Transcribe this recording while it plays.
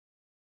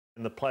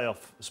in the playoff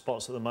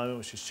spots at the moment,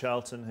 which is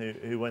Charlton,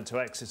 who went to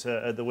Exeter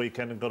at the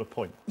weekend and got a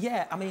point.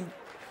 Yeah, I mean,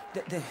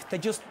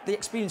 they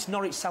experienced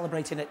Norwich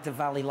celebrating at the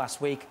Valley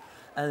last week.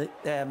 They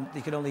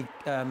could only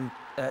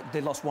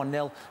they lost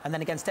 1-0, and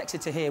then against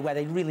Exeter here, where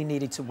they really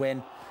needed to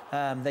win,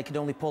 they could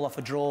only pull off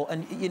a draw.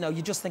 And you know,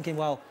 you're just thinking,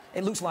 well,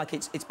 it looks like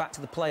it's back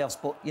to the playoffs,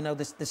 but you know,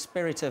 the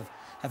spirit of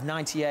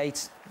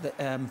 '98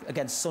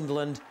 against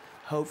Sunderland,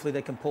 hopefully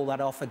they can pull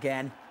that off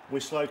again. We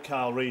slowed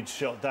Reid's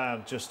shot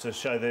down just to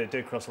show that it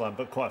did cross the line,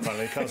 but quite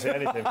frankly, you can't see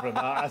anything from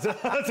that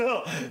at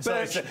all.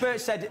 Birch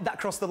said that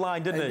crossed the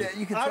line, didn't he?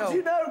 You can How tell do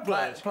you know,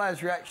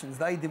 players' reactions.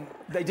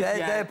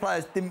 Their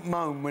players didn't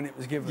moan when it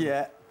was given.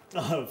 Yeah.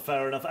 Oh,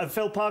 fair enough. And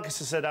Phil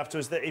Parkinson said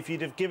afterwards that if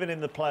you'd have given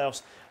him the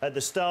playoffs at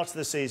the start of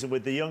the season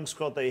with the young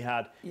squad that he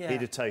had, he'd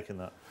have taken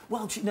that.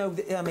 Well, you know,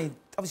 I mean,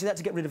 obviously they had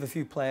to get rid of a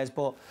few players,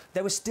 but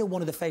they were still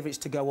one of the favourites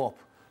to go up.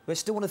 We're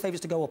still one of the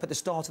favourites to go up at the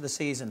start of the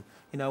season,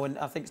 you know, and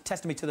I think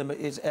testimony to them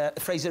is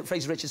Fraser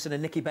Richardson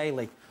and Nicky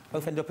Bailey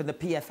both end up in the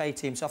PFA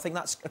team, so I think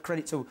that's a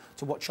credit to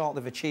what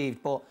Charlton have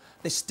achieved, but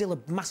there's still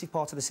a massive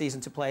part of the season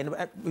to play. And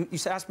you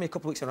asked me a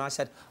couple of weeks ago, and I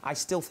said, I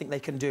still think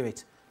they can do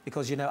it,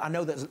 because, you know, I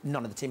know that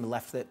none of the team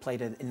left that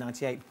played in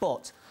 '98,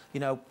 but, you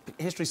know,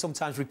 history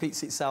sometimes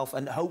repeats itself,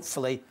 and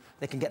hopefully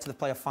they can get to the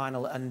playoff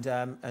final and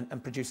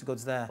produce the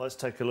goods there. Let's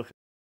take a look.